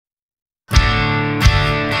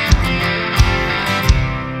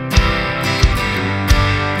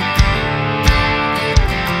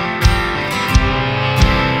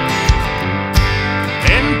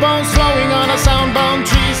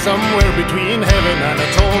between heaven and the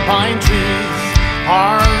tall pine trees.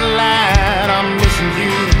 Hard lad, I'm missing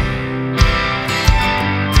you.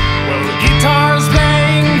 Well, the guitar's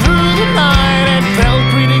playing through the night. It felt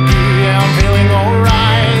pretty good, yeah, I'm feeling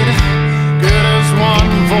alright. Good as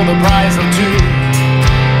one for the price of two.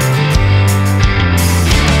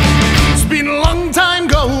 It's been a long time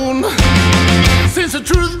gone since the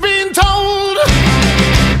truth been told,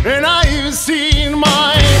 and I've seen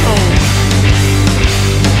my own.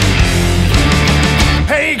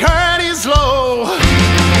 Hey, Curtis Lowe,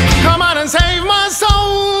 come on and save my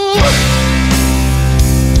soul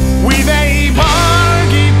with a bar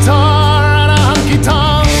guitar and a honky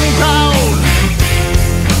tonk crowd.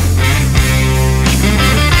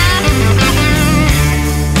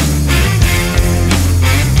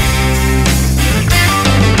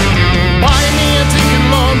 Buy me a ticket,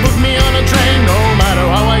 Lord, put me on a train. No matter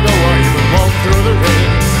how I go, I even walk through the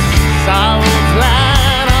rain.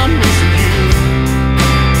 Southland, I'm missing you.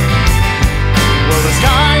 Well, the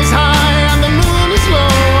sky's high and the moon is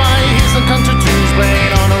low. I hear some country tunes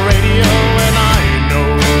playing on the radio, and I know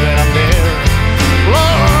that I'm there.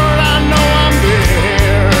 Lord, I know I'm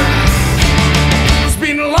there. It's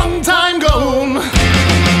been a long time gone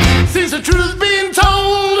since the truth been